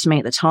barrister said to me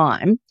at the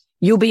time,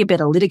 you'll be a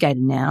better litigator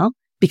now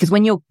because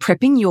when you're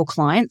prepping your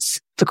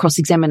clients for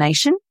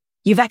cross-examination,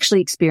 you've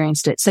actually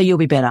experienced it, so you'll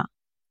be better.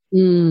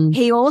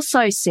 He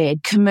also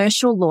said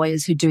commercial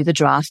lawyers who do the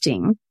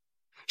drafting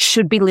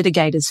should be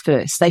litigators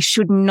first. They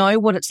should know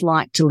what it's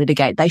like to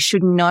litigate. They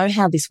should know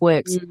how this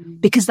works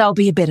because they'll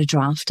be a better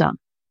drafter.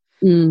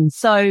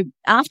 So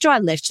after I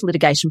left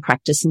litigation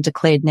practice and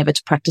declared never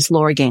to practice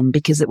law again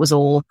because it was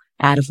all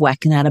out of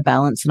whack and out of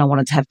balance and I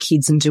wanted to have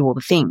kids and do all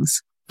the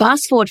things,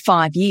 fast forward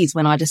 5 years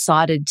when I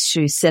decided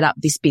to set up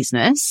this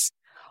business,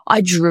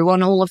 I drew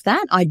on all of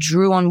that. I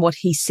drew on what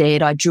he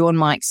said. I drew on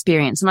my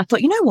experience. And I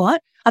thought, you know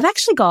what? I've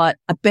actually got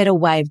a better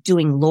way of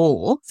doing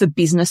law for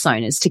business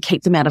owners to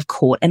keep them out of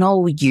court. And I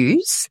will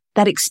use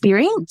that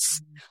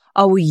experience.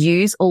 I will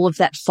use all of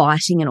that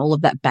fighting and all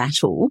of that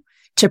battle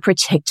to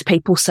protect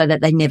people so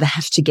that they never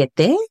have to get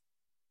there.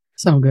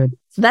 So good.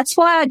 So that's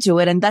why I do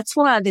it. And that's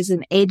why there's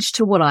an edge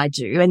to what I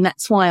do. And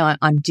that's why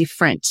I'm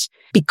different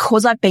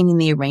because I've been in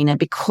the arena,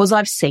 because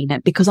I've seen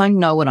it, because I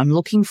know what I'm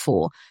looking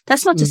for.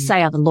 That's not to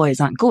say other lawyers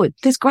aren't good.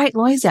 There's great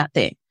lawyers out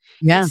there.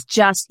 Yeah. It's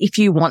just if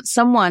you want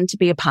someone to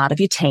be a part of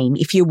your team,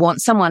 if you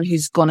want someone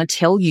who's going to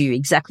tell you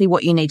exactly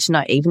what you need to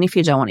know, even if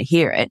you don't want to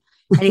hear it,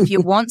 and if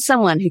you want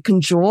someone who can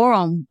draw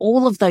on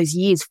all of those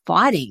years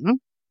fighting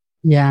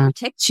to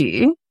protect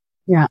you,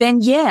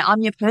 then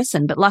I'm your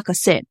person. But like I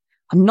said,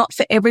 I'm not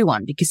for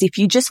everyone because if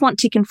you just want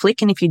tick and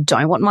flick and if you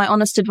don't want my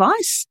honest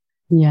advice,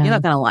 you're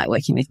not going to like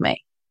working with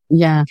me.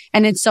 Yeah.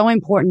 And it's so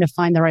important to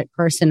find the right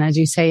person, as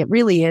you say, it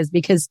really is,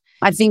 because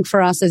I think for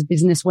us as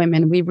business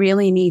women, we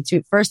really need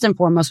to, first and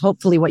foremost,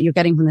 hopefully what you're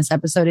getting from this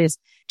episode is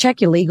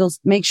check your legals,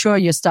 make sure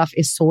your stuff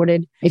is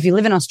sorted. If you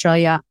live in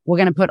Australia, we're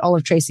going to put all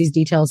of Tracey's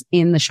details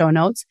in the show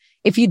notes.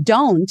 If you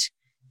don't,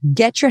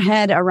 get your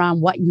head around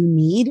what you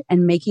need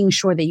and making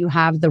sure that you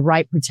have the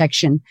right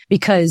protection,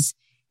 because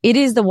it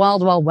is the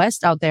wild, wild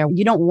west out there.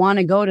 You don't want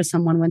to go to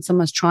someone when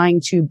someone's trying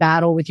to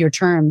battle with your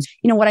terms.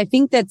 You know, what I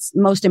think that's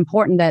most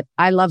important that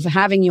I love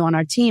having you on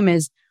our team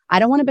is I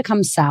don't want to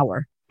become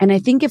sour. And I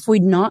think if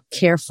we're not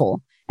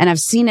careful And I've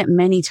seen it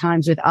many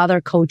times with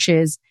other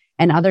coaches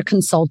and other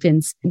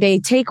consultants. They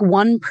take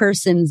one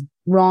person's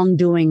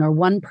wrongdoing or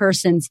one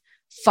person's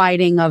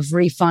fighting of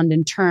refund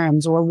and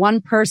terms or one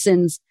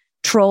person's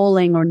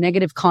trolling or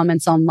negative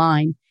comments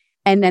online.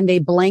 And then they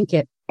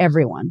blanket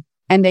everyone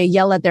and they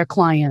yell at their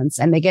clients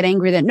and they get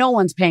angry that no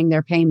one's paying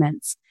their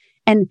payments.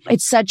 And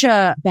it's such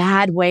a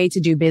bad way to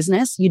do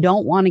business. You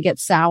don't want to get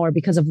sour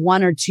because of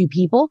one or two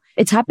people.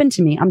 It's happened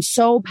to me. I'm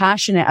so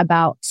passionate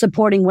about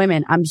supporting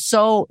women. I'm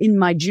so in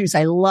my juice.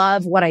 I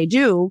love what I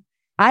do.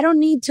 I don't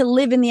need to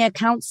live in the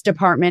accounts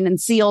department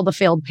and see all the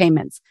failed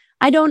payments.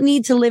 I don't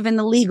need to live in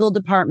the legal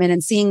department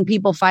and seeing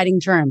people fighting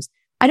terms.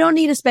 I don't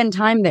need to spend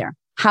time there.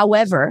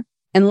 However,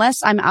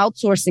 unless I'm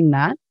outsourcing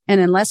that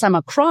and unless I'm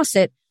across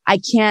it, I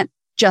can't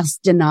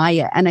just deny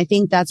it. And I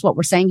think that's what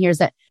we're saying here is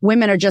that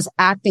women are just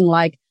acting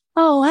like,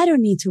 oh, I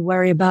don't need to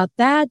worry about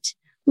that.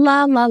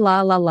 La, la,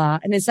 la, la, la.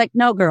 And it's like,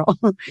 no, girl,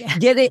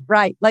 get it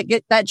right. Like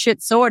get that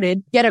shit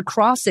sorted, get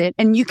across it.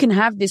 And you can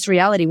have this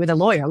reality with a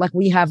lawyer like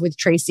we have with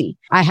Tracey.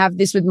 I have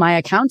this with my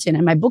accountant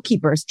and my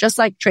bookkeepers, just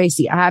like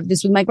Tracey. I have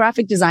this with my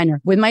graphic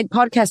designer, with my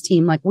podcast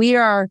team. Like we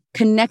are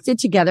connected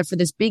together for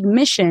this big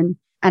mission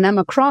and I'm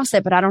across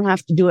it, but I don't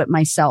have to do it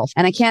myself.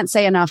 And I can't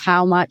say enough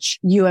how much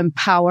you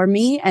empower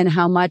me and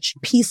how much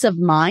peace of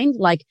mind,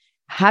 like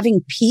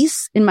having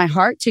peace in my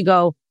heart to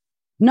go,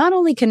 not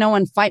only can no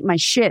one fight my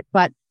shit,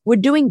 but we're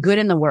doing good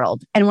in the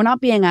world and we're not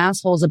being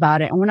assholes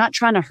about it and we're not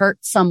trying to hurt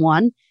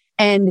someone.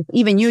 And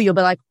even you'll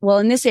be like, well,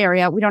 in this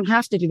area, we don't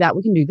have to do that.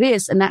 We can do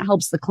this. And that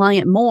helps the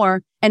client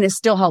more and it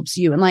still helps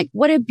you. And like,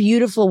 what a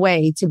beautiful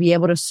way to be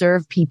able to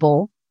serve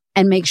people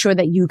and make sure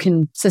that you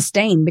can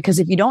sustain. Because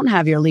if you don't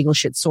have your legal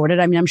shit sorted,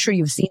 I mean, I'm sure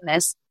you've seen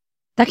this,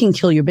 that can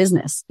kill your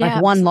business. Yeah,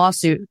 like one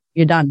lawsuit,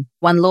 you're done.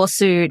 One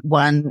lawsuit,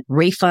 one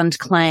refund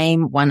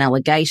claim, one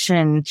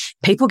allegation,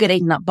 people get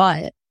eaten up by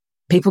it.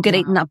 People get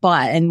eaten up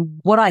by it. And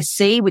what I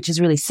see, which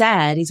is really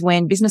sad, is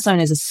when business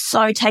owners are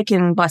so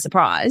taken by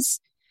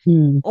surprise,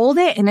 all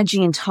their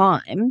energy and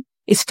time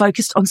is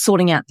focused on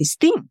sorting out this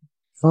thing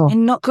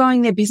and not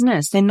growing their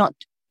business. They're not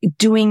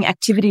doing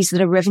activities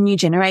that are revenue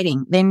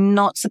generating. They're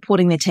not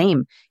supporting their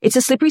team. It's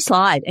a slippery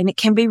slide and it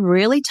can be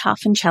really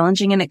tough and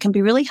challenging and it can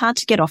be really hard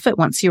to get off it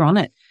once you're on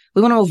it.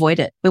 We want to avoid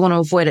it. We want to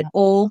avoid it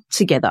all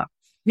together.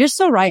 You're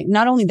so right.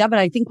 Not only that, but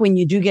I think when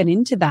you do get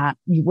into that,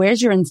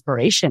 where's your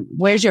inspiration?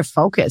 Where's your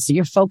focus?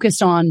 You're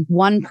focused on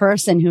one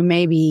person who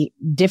may be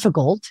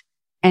difficult.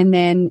 And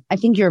then I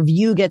think your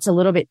view gets a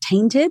little bit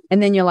tainted.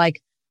 And then you're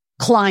like,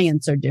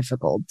 clients are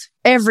difficult.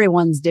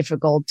 Everyone's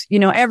difficult. You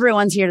know,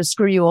 everyone's here to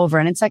screw you over.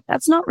 And it's like,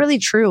 that's not really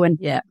true. And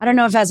I don't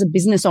know if as a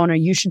business owner,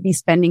 you should be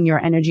spending your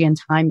energy and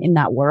time in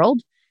that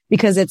world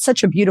because it's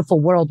such a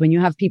beautiful world when you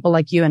have people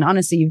like you. And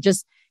honestly,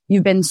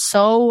 you've been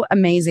so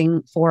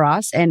amazing for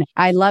us. And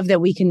I love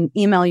that we can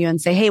email you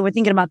and say, hey, we're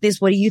thinking about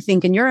this. What do you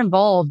think? And you're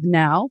involved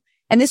now.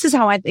 And this is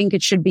how I think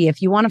it should be.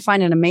 If you want to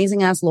find an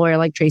amazing ass lawyer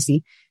like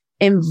Tracey,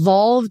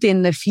 involved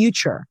in the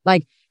future,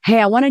 like, hey,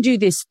 I want to do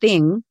this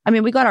thing. I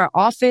mean, we got our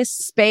office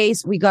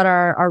space. We got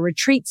our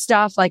retreat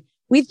stuff. Like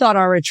we thought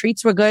our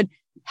retreats were good.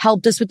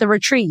 Helped us with the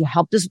retreat,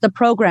 helped us with the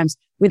programs,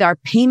 with our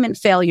payment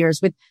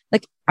failures, with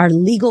like our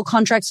legal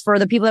contracts for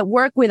the people that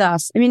work with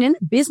us. I mean, in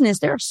business,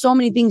 there are so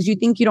many things you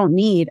think you don't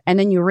need. And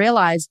then you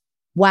realize,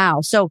 wow.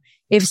 So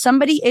if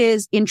somebody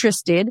is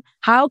interested,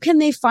 how can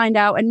they find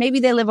out? And maybe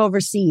they live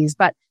overseas,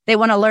 but they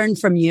want to learn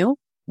from you.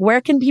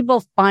 Where can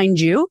people find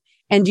you?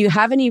 And do you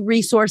have any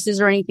resources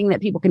or anything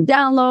that people can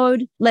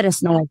download? Let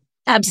us know.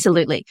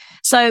 Absolutely.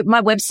 So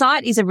my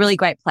website is a really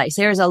great place.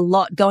 There is a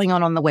lot going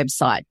on the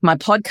website. My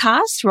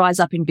podcast,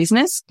 Rise Up in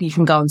Business, you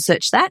can go and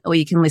search that or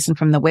you can listen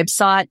from the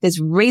website. There's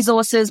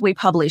resources. We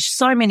publish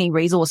so many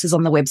resources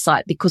on the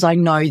website because I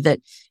know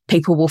that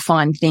people will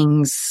find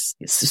things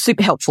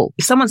super helpful.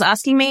 If someone's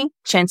asking me,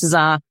 chances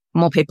are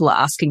more people are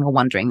asking or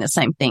wondering the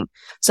same thing.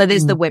 So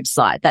there's the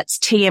website. That's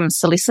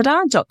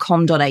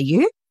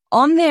tmsolicitor.com.au.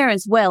 On there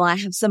as well, I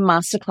have some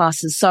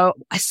masterclasses. So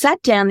I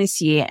sat down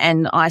this year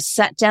and I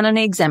sat down and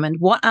examined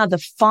what are the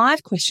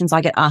 5 questions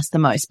I get asked the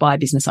most by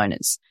business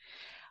owners.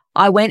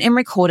 I went and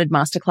recorded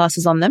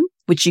masterclasses on them,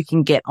 which you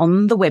can get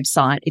on the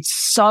website. It's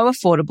so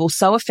affordable,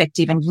 so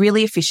effective and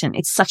really efficient.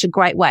 It's such a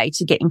great way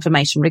to get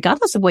information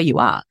regardless of where you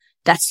are.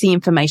 That's the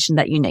information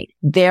that you need.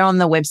 They're on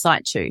the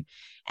website too.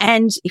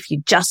 And if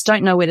you just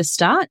don't know where to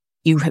start,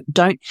 you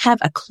don't have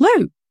a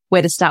clue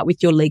where to start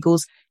with your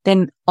legals,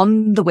 then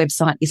on the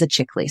website is a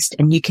checklist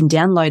and you can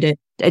download it.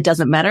 It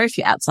doesn't matter if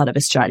you're outside of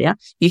Australia.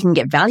 You can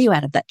get value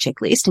out of that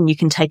checklist and you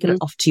can take it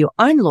off to your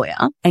own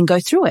lawyer and go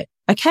through it.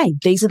 Okay,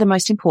 these are the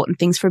most important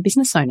things for a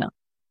business owner.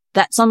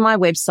 That's on my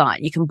website.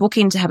 You can book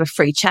in to have a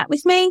free chat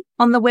with me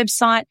on the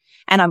website.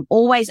 And I'm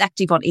always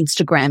active on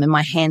Instagram and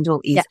my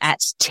handle is at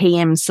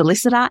TM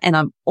Solicitor. And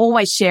I'm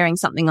always sharing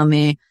something on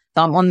there.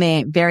 I'm on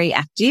there very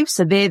active.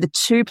 So they're the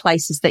 2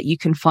 places that you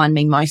can find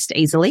me most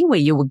easily where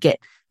you will get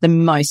the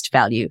most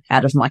value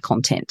out of my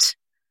content.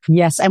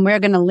 Yes. And we're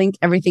going to link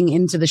everything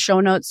into the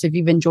show notes. So if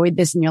you've enjoyed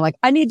this and you're like,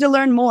 I need to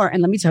learn more.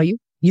 And let me tell you,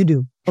 you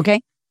do.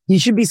 Okay. You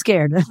should be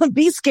scared.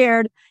 Be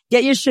scared.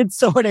 Get your shit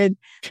sorted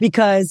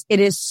because it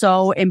is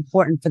so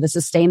important for the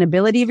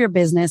sustainability of your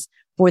business,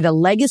 for the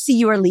legacy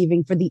you are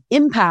leaving, for the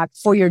impact,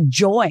 for your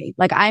joy.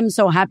 Like I'm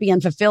so happy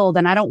and fulfilled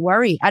and I don't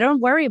worry. I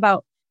don't worry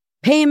about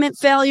payment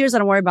failures. I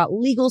don't worry about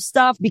legal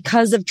stuff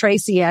because of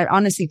Tracey. I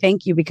honestly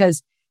thank you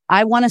because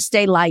I want to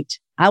stay light.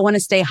 I want to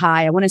stay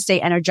high. I want to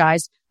stay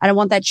energized. I don't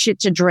want that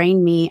shit to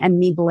drain me and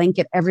me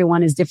blanket.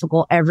 Everyone is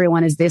difficult.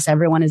 Everyone is this.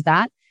 Everyone is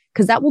that.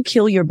 Because that will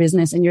kill your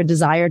business and your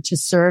desire to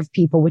serve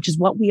people, which is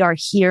what we are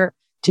here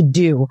to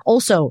do.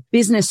 Also,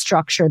 business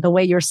structure, the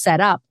way you're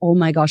set up. Oh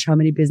my gosh, how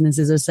many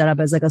businesses are set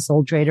up as like a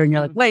sole trader? And you're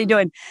like, what are you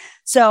doing?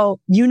 So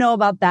you know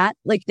about that.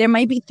 Like there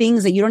might be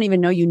things that you don't even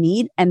know you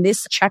need. And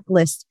this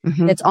checklist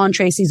that's on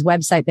Tracey's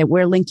website that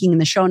we're linking in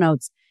the show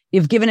notes,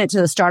 you've given it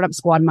to the Startup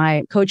Squad,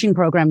 my coaching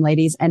program,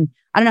 ladies. And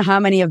I don't know how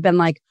many have been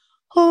like,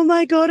 oh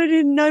my God, I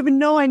didn't even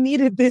know I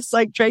needed this.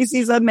 Like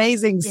Tracey's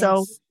amazing. Yes.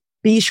 So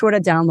be sure to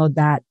download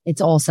that.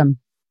 It's awesome.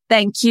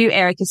 Thank you,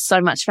 Erica,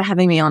 so much for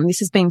having me on. This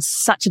has been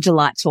such a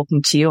delight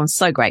talking to you. I'm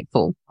so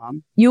grateful.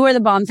 You are the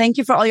bomb. Thank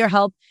you for all your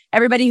help.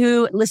 Everybody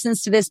who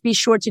listens to this, be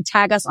sure to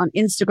tag us on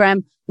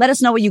Instagram. Let us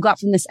know what you got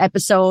from this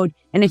episode.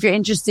 And if you're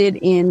interested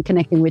in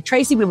connecting with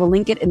Tracey, we will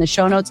link it in the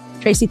show notes.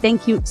 Tracey,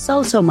 thank you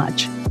so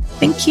much.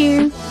 Thank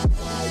you.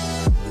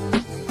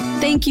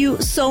 Thank you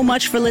so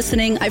much for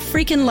listening. I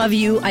freaking love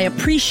you. I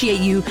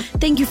appreciate you.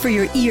 Thank you for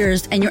your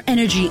ears and your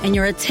energy and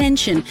your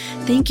attention.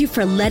 Thank you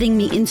for letting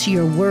me into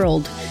your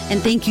world.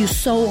 And thank you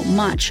so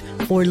much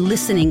for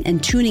listening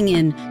and tuning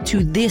in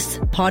to this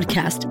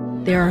podcast.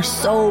 There are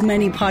so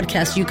many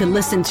podcasts you can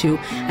listen to.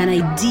 And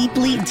I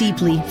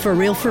deeply, for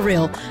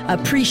real,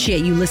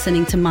 appreciate you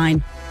listening to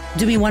mine.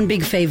 Do me one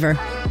big favor,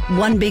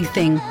 one big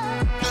thing.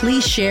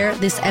 Please share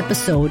this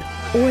episode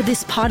or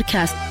this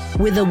podcast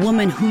with a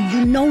woman who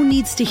you know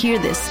needs to hear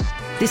this.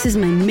 This is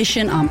my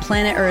mission on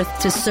planet Earth,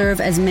 to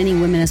serve as many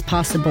women as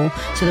possible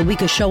so that we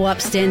could show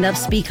up, stand up,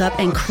 speak up,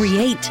 and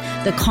create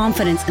the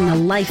confidence and the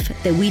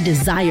life that we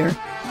desire.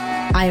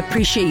 I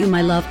appreciate you,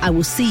 my love. I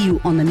will see you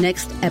on the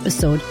next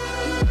episode.